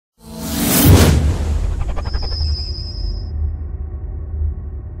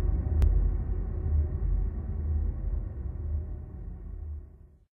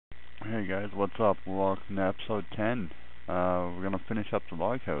guys, what's up? Welcome to episode 10. We're gonna finish up the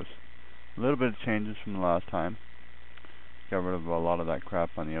log house. A little bit of changes from the last time. Got rid of a lot of that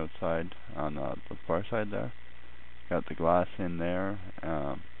crap on the outside, on the far side there. Got the glass in there.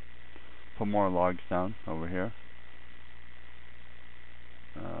 Put more logs down over here.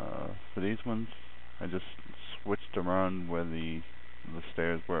 For these ones, I just switched around where the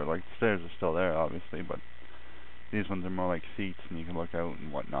stairs were. Like, the stairs are still there, obviously, but these ones are more like seats and you can look out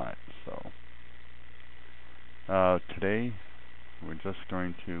and whatnot. So today we're just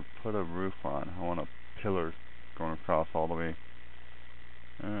going to put a roof on. I want a pillar going across all the way.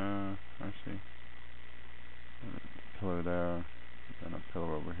 I see. A pillar there, and a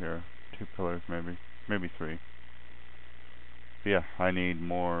pillar over here. 2 pillars maybe 3. But yeah, I need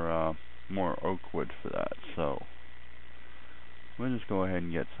more oak wood for that. So we'll just go ahead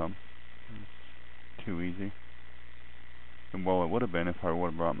and get some. It's too easy. And well, it would have been if I would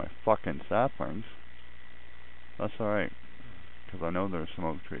have brought my fucking saplings. That's alright, because I know there's some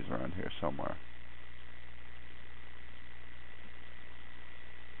oak trees around here somewhere.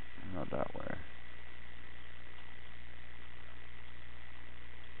 Not that way.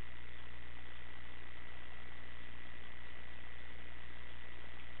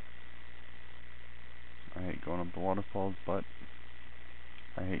 I hate going up the waterfalls, but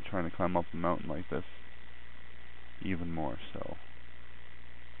I hate trying to climb up a mountain like this even more so.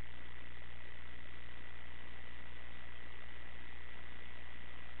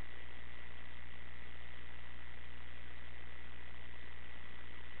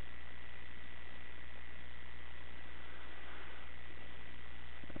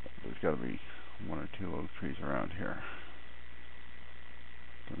 There's got to be 1 or 2 oak trees around here.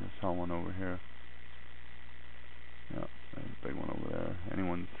 I saw one over here. Yeah, there's a big one over there.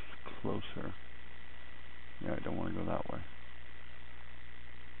 Anyone's closer? Yeah, I don't want to go that way.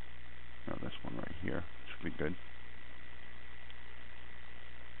 No, this one right here should be good.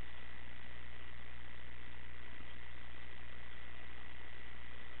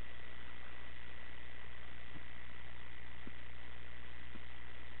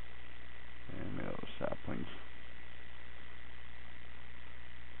 And maybe those saplings.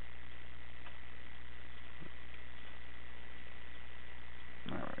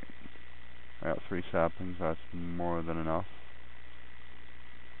 Alright. I got 3 saplings, that's more than enough.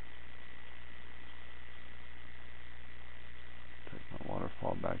 Take my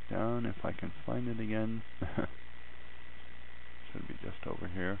waterfall back down if I can find it again. Should be just over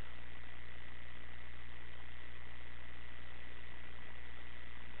here.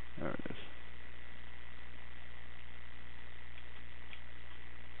 There it is.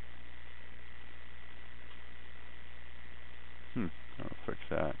 I'll fix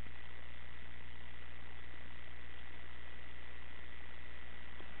that.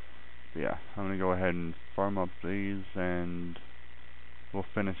 But yeah, I'm gonna go ahead and farm up these and we'll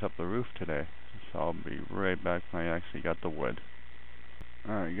finish up the roof today. So I'll be right back when I actually got the wood.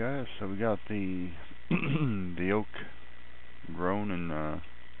 Alright guys, so we got the the oak grown and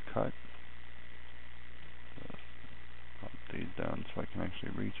cut. Pop these down so I can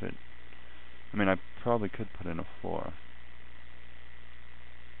actually reach it. I mean, I probably could put in a floor.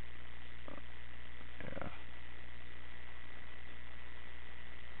 Yeah.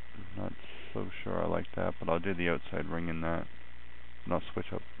 I'm not so sure I like that, but I'll do the outside ring in that. And I'll switch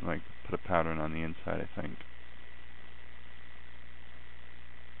up, like, put a pattern on the inside, I think.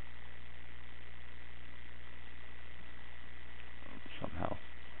 Somehow.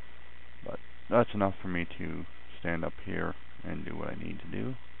 But that's enough for me to stand up here and do what I need to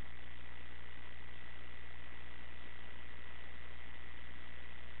do.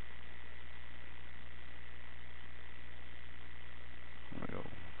 I'm gonna go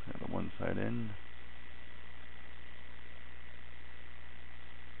get the one side in.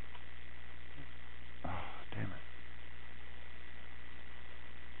 Oh, damn it.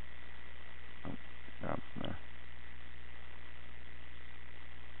 Oh, down from there.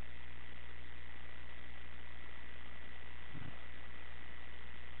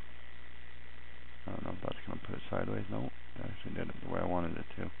 I don't know if that's gonna put it sideways. No, I actually did it the way I wanted it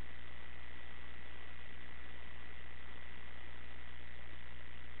to.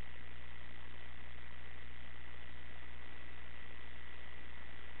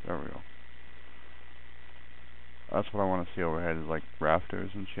 There we go. That's what I want to see overhead, is like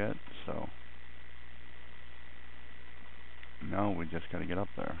rafters and shit, so now we just gotta get up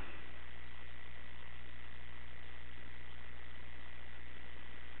there.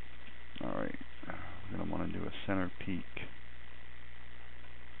 Alright, we're gonna want to do a center peak.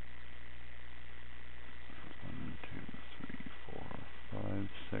 1, 2, 3, 4, 5,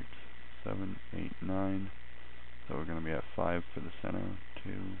 6, 5 for the center.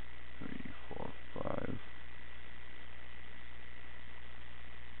 2, 3, 4, 5.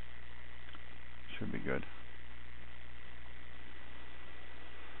 Should be good.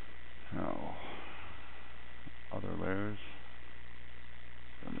 Now, other layers.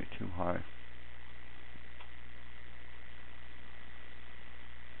 Gonna be too high.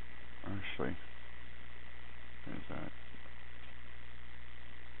 Actually, there's that.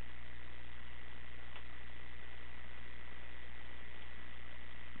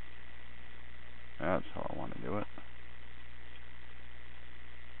 That's how I want to do it.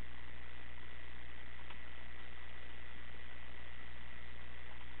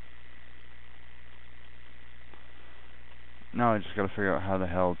 Now I just gotta figure out how the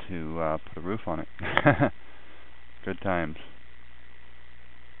hell to put a roof on it. Good times.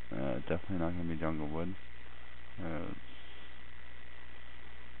 Definitely not gonna be jungle wood.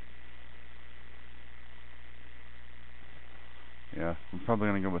 Yeah, we're probably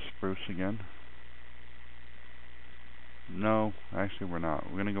gonna go with spruce again. No, actually we're not.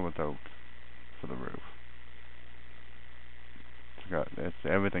 We're gonna go with oak for the roof.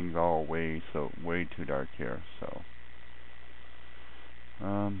 Everything's all way too dark here, so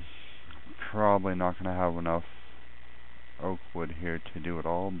probably not gonna have enough oak wood here to do it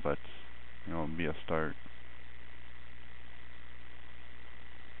all, but you know, it'll be a start.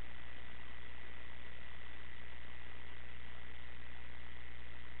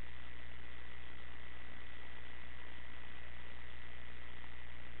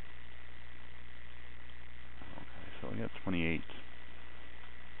 Okay, so we got 28.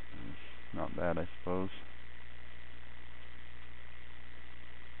 Not bad, I suppose.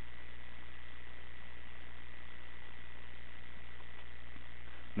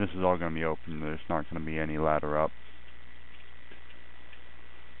 This is all going to be open. There's not going to be any ladder up.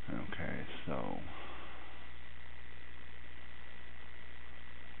 Okay, so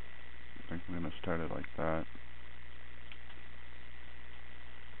I think I'm going to start it like that.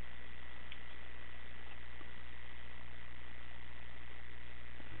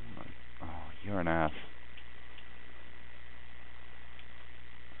 Oh, you're an ass.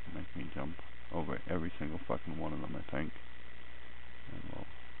 Make me jump over every single fucking one of them, I think. And we'll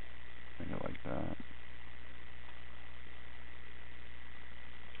make it like that.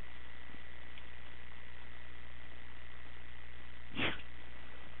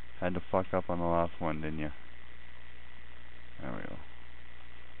 Had to fuck up on the last one, didn't you? There we go.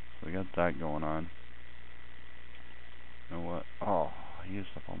 So we got that going on. You know what? Oh, I used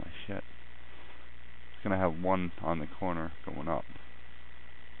up all my shit. It's gonna have one on the corner going up.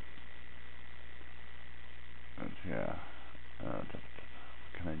 Yeah. What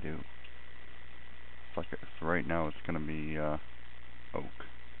can I do? Fuck it. For right now, it's gonna be oak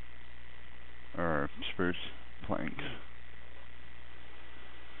or spruce planks.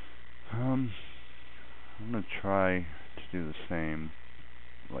 I'm gonna try to do the same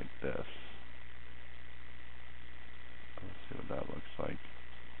like this. Let's see what that looks like.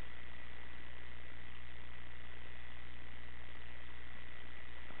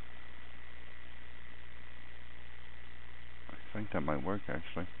 I think that might work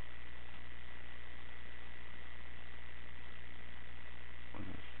actually. I'll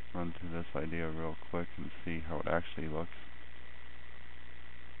just run through this idea real quick and see how it actually looks.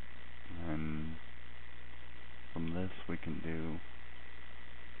 And from this we can do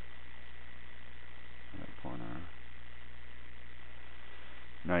that corner.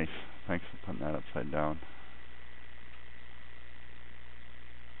 Nice. Thanks for putting that upside down.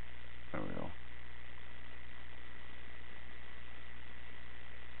 There we go.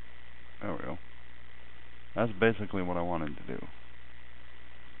 There we go. That's basically what I wanted to do.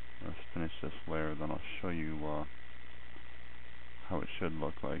 Let's finish this layer, then I'll show you how it should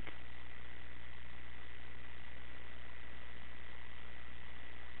look like.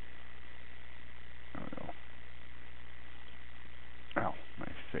 There we go. Ow, my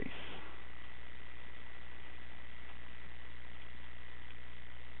face.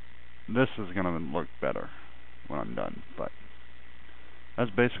 This is going to look better when I'm done, but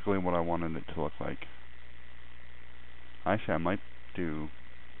that's basically what I wanted it to look like. Actually, I might do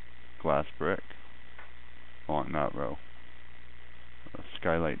glass brick along that row. A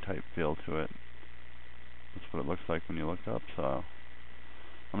skylight type feel to it. That's what it looks like when you look up, so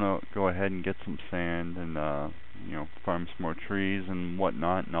I'm going to go ahead and get some sand and, you know, farm some more trees and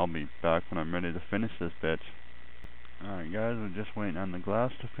whatnot, and I'll be back when I'm ready to finish this bitch. Alright guys, we're just waiting on the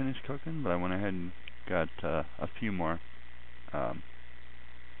glass to finish cooking, but I went ahead and got a few more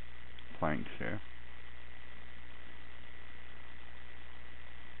planks here.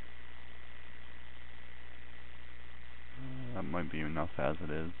 That might be enough as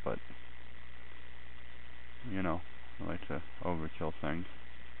it is, but you know, I like to overkill things.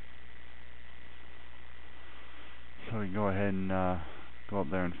 So we go ahead and go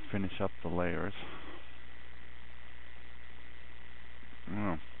up there and finish up the layers.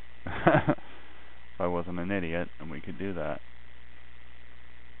 Oh. If I wasn't an idiot, and we could do that.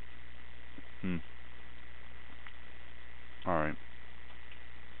 Alright.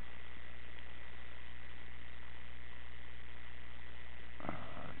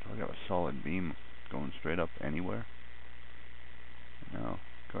 Do I got a solid beam going straight up anywhere? No, of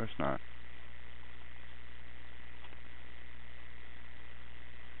course not.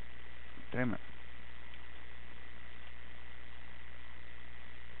 Damn it.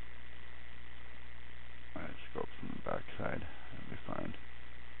 Alright, let's go up from the back side. That'll be fine.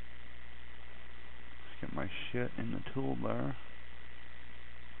 Let's get my shit in the toolbar.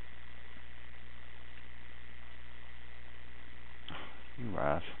 You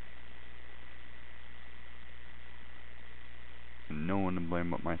ass. No one to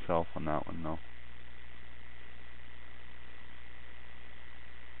blame but myself on that one, though.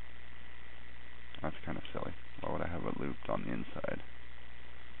 That's kind of silly. Why would I have it looped on the inside?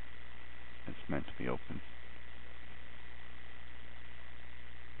 It's meant to be open.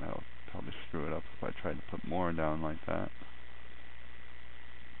 That'll probably screw it up if I tried to put more down like that.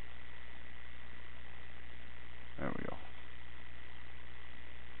 There we go.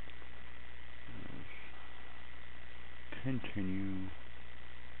 Continue.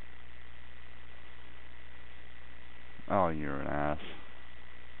 Oh, you're an ass.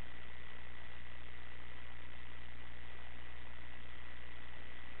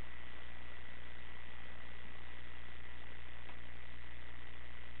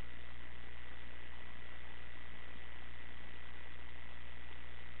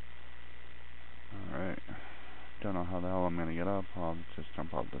 Alright. Don't know how the hell I'm gonna get up. I'll just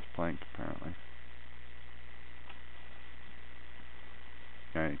jump off this plank, apparently.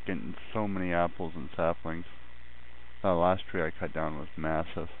 Yeah, getting so many apples and saplings. That last tree I cut down was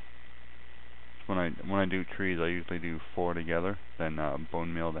massive. When I do trees, I usually do 4 together, then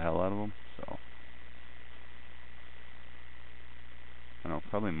bone meal the hell out of them. So I know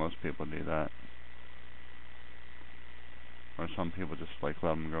probably most people do that, or some people just like let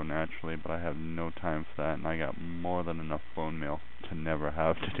them grow naturally. But I have no time for that, and I got more than enough bone meal to never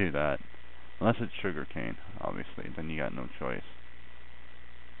have to do that, unless it's sugar cane, obviously. Then you got no choice.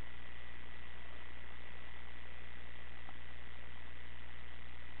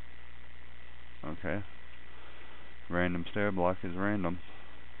 Okay. Random stair block is random.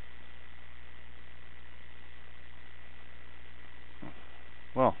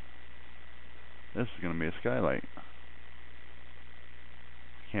 Well, this is going to be a skylight.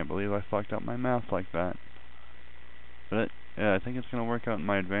 Can't believe I fucked up my math like that. But yeah, I think it's going to work out in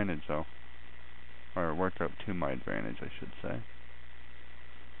my advantage, though. Or work out to my advantage, I should say.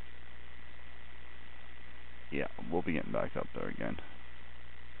 Yeah, we'll be getting back up there again.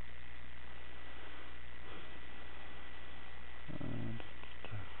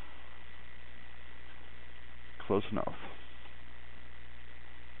 Close enough.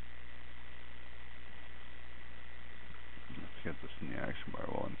 Let's get this in the action bar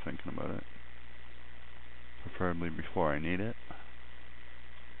while I'm thinking about it. Preferably before I need it.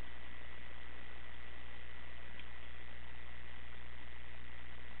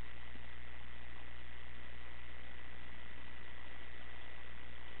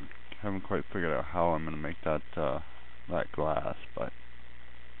 Haven't quite figured out how I'm going to make that that glass, but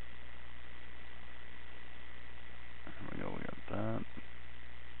there we go. We got that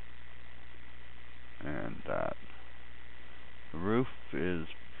and that. The roof is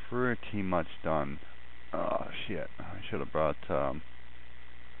pretty much done. Oh shit! I should have brought something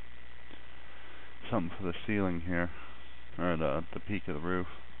for the ceiling here, or the peak of the roof.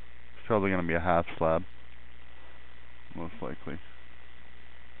 It's probably going to be a half slab, most likely.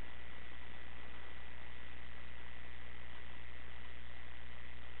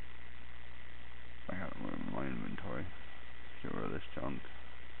 I gotta move my inventory. Let's get rid of this junk.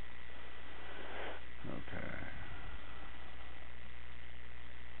 Okay.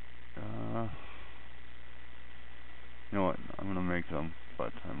 You know what? I'm gonna make them,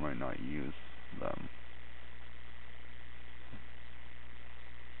 but I might not use them.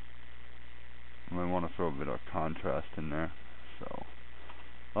 I might want to throw a bit of contrast in there, so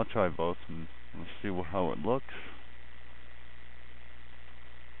I'll try both and we'll see how it looks.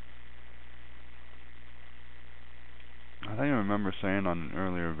 I think I remember saying on an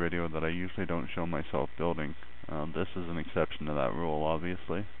earlier video that I usually don't show myself building. This is an exception to that rule,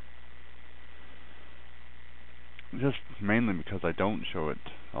 obviously. Just mainly because I don't show it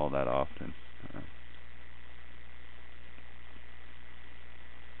all that often.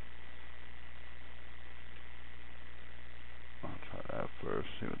 I'll try that first,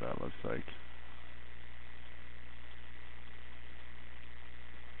 see what that looks like.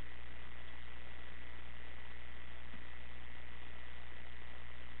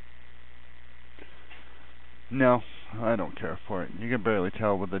 No, I don't care for it. You can barely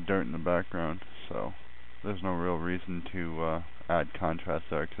tell with the dirt in the background, so there's no real reason to add contrast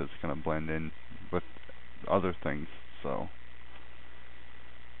there because it's going to blend in with other things, so.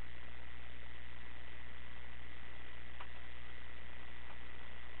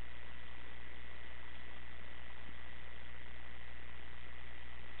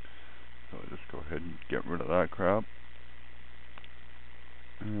 So I'll just go ahead and get rid of that crap.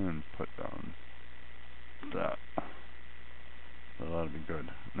 And put down that. So that'll be good.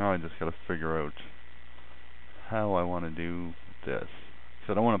 Now I just gotta figure out how I want to do this.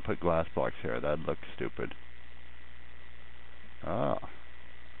 So I don't want to put glass blocks here. That'd look stupid. Ah.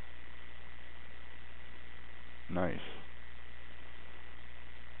 Nice.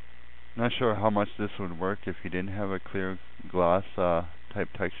 Not sure how much this would work if you didn't have a clear glass type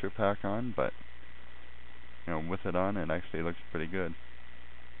texture pack on, but you know, with it on, it actually looks pretty good.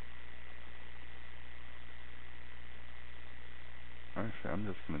 Actually, I'm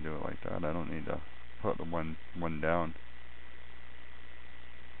just gonna do it like that. I don't need to put the one down.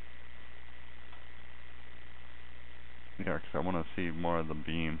 Yeah, 'cause I want to see more of the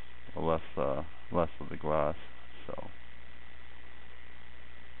beam, less of the glass. So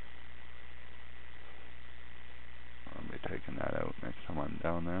I'll be taking that out next time I'm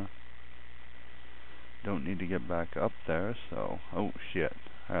down there. Don't need to get back up there, so oh shit,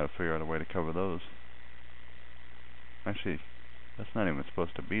 I gotta figure out a way to cover those. Actually, that's not even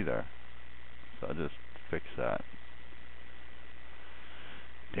supposed to be there, so I'll just fix that.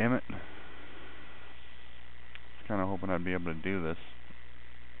 Damn it. I was kinda hoping I'd be able to do this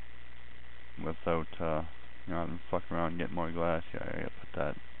without, you know, fucking around and getting more glass. Yeah, I gotta put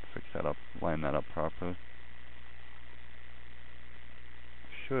that, fix that up, line that up properly.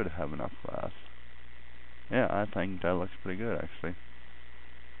 Should have enough glass. Yeah, I think that looks pretty good, actually.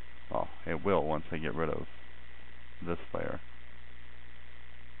 Well, it will once I get rid of this layer.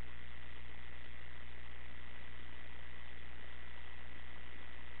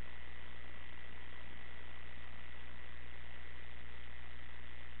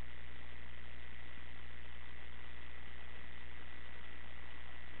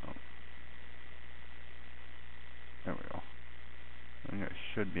 Oh, there we go. I think I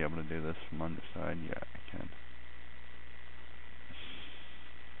should be able to do this from underside. Yeah, I can.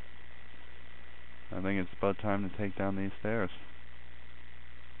 I think it's about time to take down these stairs.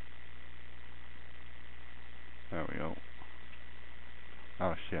 There we go.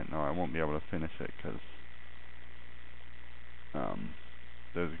 Oh shit, no, I won't be able to finish it because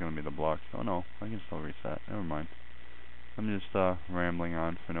those are going to be the blocks. Oh no, I can still reach that. Never mind. I'm just rambling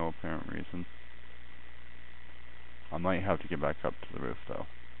on for no apparent reason. I might have to get back up to the roof though.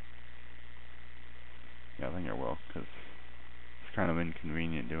 Yeah, I think I will, because it's kind of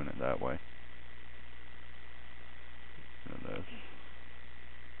inconvenient doing it that way. Look at this.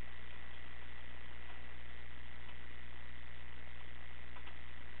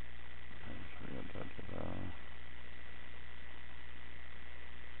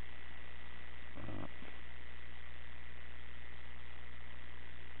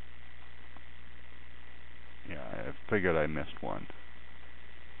 Yeah, I figured I missed one.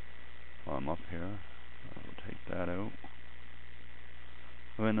 While I'm up here, I will take that out.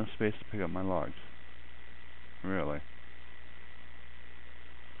 I have no space to pick up my logs. Really? Okay,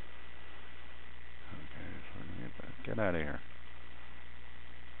 so we're gonna get that. Get out of here.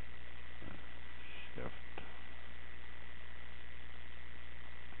 Shift.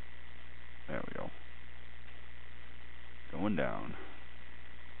 There we go. Going down.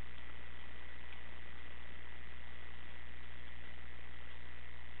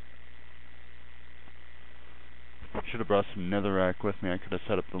 Should have brought some netherrack with me. I could have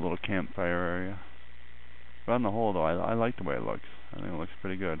set up the little campfire area. But on the whole, though, I like the way it looks. I think it looks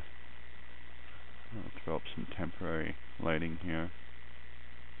pretty good. I'll throw up some temporary lighting here.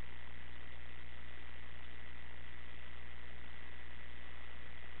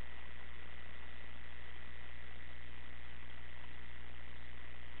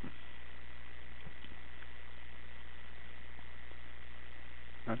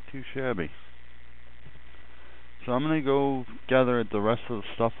 Not too shabby. So I'm going to go gather the rest of the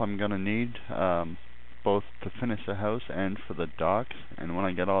stuff I'm going to need, both to finish the house and for the docks. And when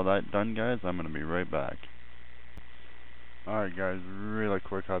I get all that done, guys, I'm going to be right back. Alright guys, really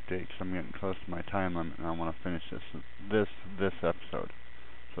quick update 'cause I'm getting close to my time limit and I want to finish this episode.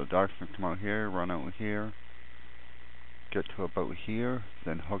 So Doc's gonna come out here, run out here, get to about here,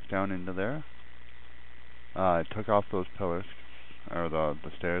 then hook down into there. I took off those pillars, or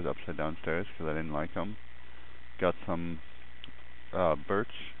the stairs, upside down stairs, because I didn't like them. Got some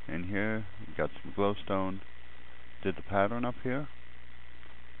birch in here, got some glowstone, did the pattern up here.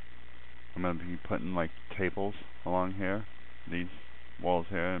 I'm going to be putting like tables along here, these walls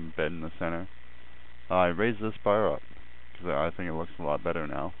here, and bed in the center. I raised this bar up, because I think it looks a lot better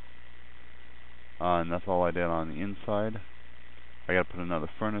now. And that's all I did on the inside. I got to put another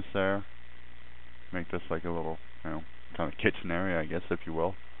furnace there, make this like a little, kind of kitchen area, I guess, if you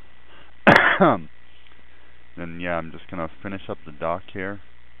will. Then yeah, I'm just going to finish up the dock here,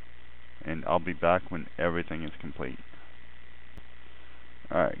 and I'll be back when everything is complete.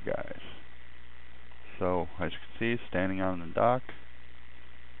 Alright guys, so as you can see, standing on the dock,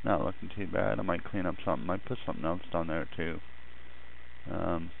 not looking too bad. I might clean up something, might put something else down there too.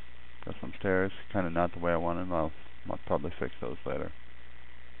 Got some stairs, kind of not the way I wanted. I'll probably fix those later.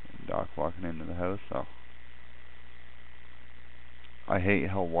 And Doc walking into the house, so I hate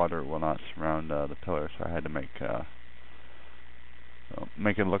how water will not surround the pillars, so I had to make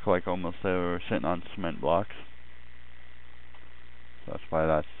it look like almost they were sitting on cement blocks. So that's why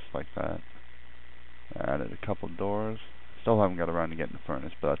that's like that. I added a couple doors. Still haven't got around to getting the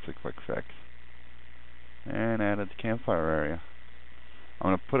furnace, but that's a quick fix. And added the campfire area. I'm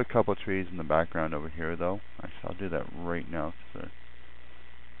going to put a couple trees in the background over here though. Actually, I'll do that right now. Cause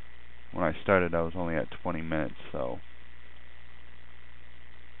when I started I was only at 20 minutes, so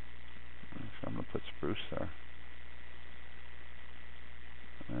I'm going to put spruce there.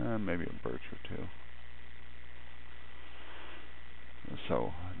 Maybe a birch or two. So,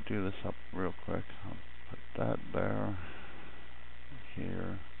 I'll do this up real quick. I'll put that there,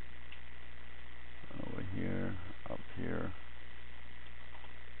 here, over here, up here.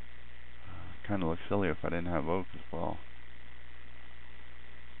 Kind of looks silly if I didn't have oak as well.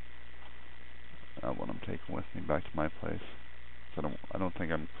 That one I'm taking with me back to my place. So I don't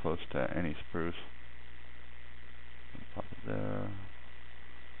think I'm close to any spruce. Pop it there.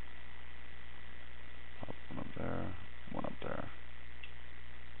 Pop one up there. One up there.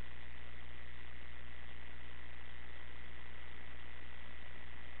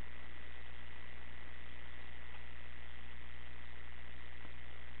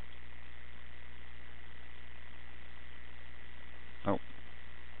 Oh.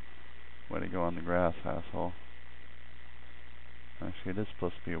 Way to go on the grass, asshole. Actually, it is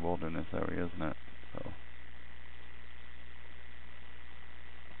supposed to be a wilderness area, isn't it? So.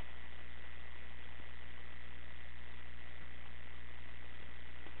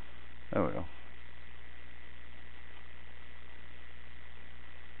 There we go.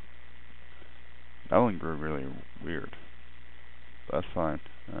 That one grew really weird. But that's fine.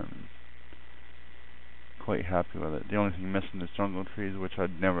 I'm quite happy with it. The only thing missing is jungle trees, which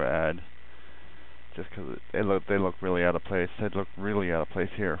I'd never add. Just because they look really out of place. They'd look really out of place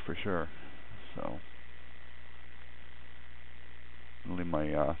here for sure. So I'll leave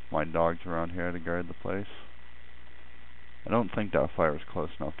my dogs around here to guard the place. I don't think that fire is close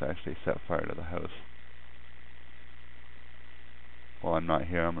enough to actually set fire to the house. While I'm not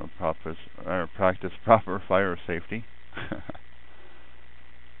here, I'm going to practice proper fire safety.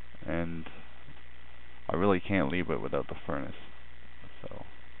 And I really can't leave it without the furnace. So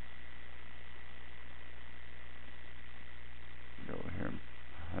go over here.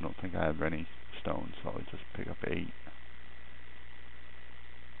 I don't think I have any stones, so I'll just pick up 8.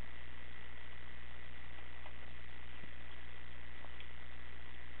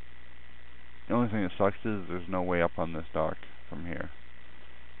 The only thing that sucks is there's no way up on this dock from here.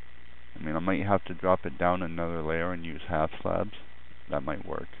 I mean, I might have to drop it down another layer and use half slabs. That might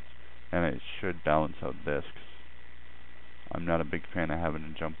work. And it should balance out this. 'Cause I'm not a big fan of having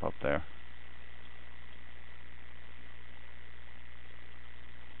to jump up there.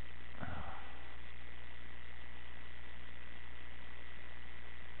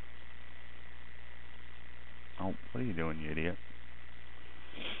 Oh, what are you doing, you idiot?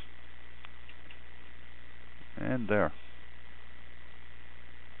 And there.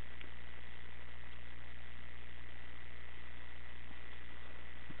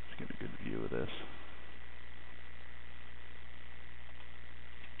 Let's get a good view of this.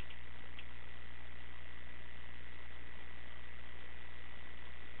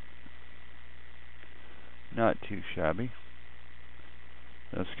 Not too shabby.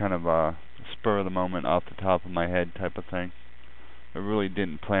 That's kind of a spur of the moment, off the top of my head type of thing. I really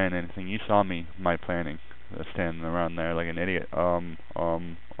didn't plan anything. You saw my planning. standing around there like an idiot.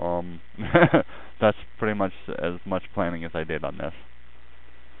 That's pretty much as much planning as I did on this.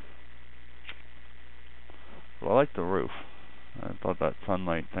 But I like the roof. I thought that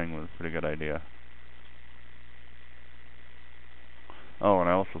sunlight thing was a pretty good idea. Oh, and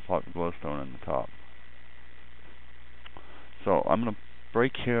I also popped glowstone in the top. So I'm going to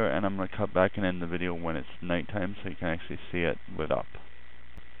break here, and I'm going to cut back and end the video when it's nighttime so you can actually see it lit up.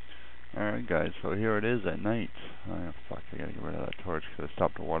 Alright guys, so here it is at night. Oh fuck, I gotta get rid of that torch because I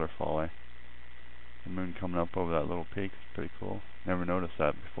stopped a waterfall. The moon coming up over that little peak is pretty cool. Never noticed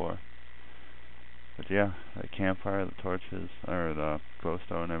that before. But yeah, the campfire, the torches, or the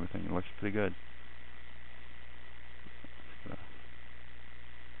glowstone and everything, it looks pretty good.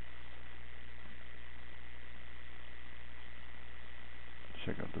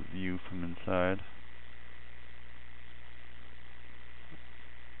 Check out the view from inside.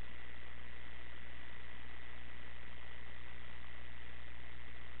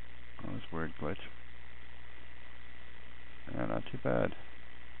 Oh, this weird glitch. Yeah, not too bad.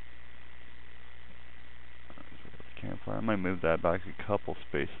 Campfire. I might move that back a couple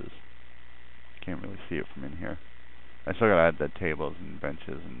spaces. Can't really see it from in here. I still gotta add the tables and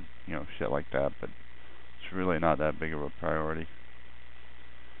benches and, you know, shit like that, but it's really not that big of a priority.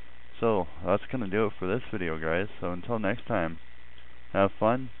 So, that's gonna do it for this video, guys. So until next time, have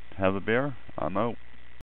fun, have a beer, I'm out.